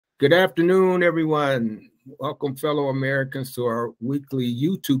Good afternoon, everyone. Welcome, fellow Americans, to our weekly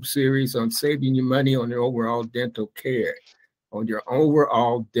YouTube series on saving you money on your overall dental care. On your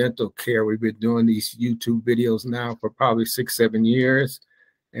overall dental care, we've been doing these YouTube videos now for probably 6-7 years,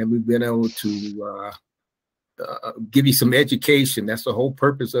 and we've been able to give you some education. That's the whole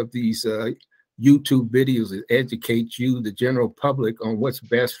purpose of these YouTube videos, is educate you, the general public, on what's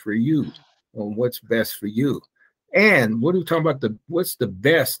best for you, And what are we talking about? What's the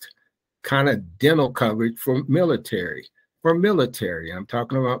best kind of dental coverage for military? I'm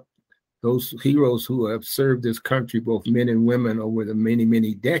talking about those heroes who have served this country, both men and women, over the many,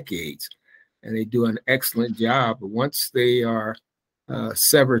 many decades. And they do an excellent job. But once they are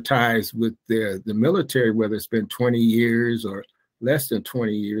sever ties with the military, whether it's been 20 years or less than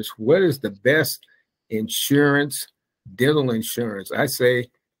 20 years, what is the best insurance, dental insurance? I say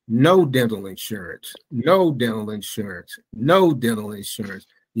no dental insurance, no dental insurance, no dental insurance.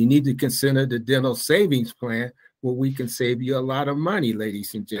 You need to consider the dental savings plan, where we can save you a lot of money,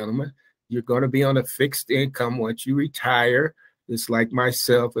 ladies and gentlemen. You're going to be on a fixed income once you retire. It's like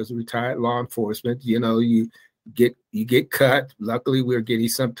myself as a retired law enforcement. You know, you get cut. Luckily, we're getting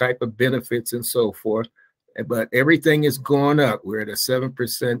some type of benefits and so forth. But everything is going up. We're at a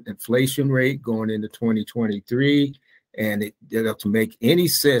 7% inflation rate going into 2023. And to make any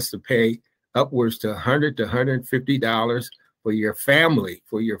sense to pay upwards to $100 to $150 for your family,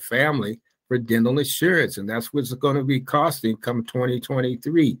 for dental insurance. And that's what's going to be costing come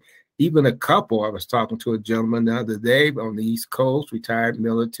 2023. Even a couple, I was talking to a gentleman the other day on the East Coast, retired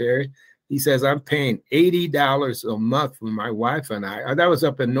military. He says, I'm paying $80 a month for my wife and I. That was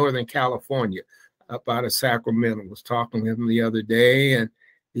up in Northern California, up out of Sacramento. I was talking to him the other day, and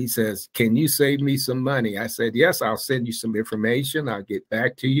he says, can you save me some money? I said, yes, I'll send you some information. I'll get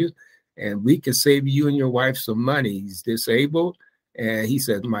back to you, and we can save you and your wife some money. He's disabled, and he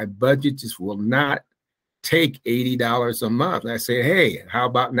said, my budget just will not take $80 a month. And I said, hey, how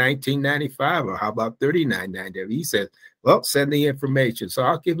about $19.95 or how about $39.95? He said, well, send the information. So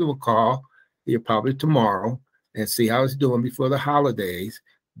I'll give him a call here probably tomorrow and see how it's doing before the holidays.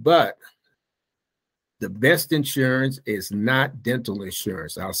 But the best insurance is not dental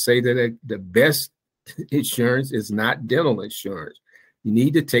insurance. I'll say that the best insurance is not dental insurance. You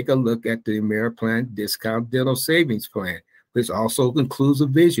need to take a look at the AmeriPlan Discount Dental Savings Plan, which also includes a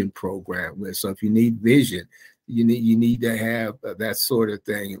vision program. So if you need vision, you need to have that sort of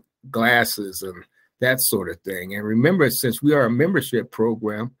thing, glasses and that sort of thing. And remember, since we are a membership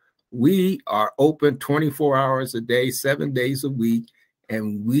program, we are open 24 hours a day, 7 days a week,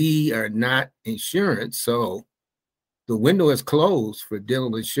 and we are not insurance. So the window is closed for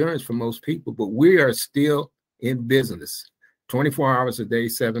dental insurance for most people, but we are still in business 24 hours a day,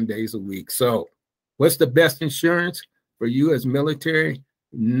 7 days a week. So what's the best insurance for you as military?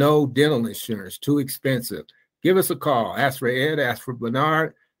 No dental insurance, too expensive. Give us a call. Ask for Ed, ask for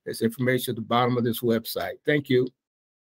Bernard. There's information at the bottom of this website. Thank you.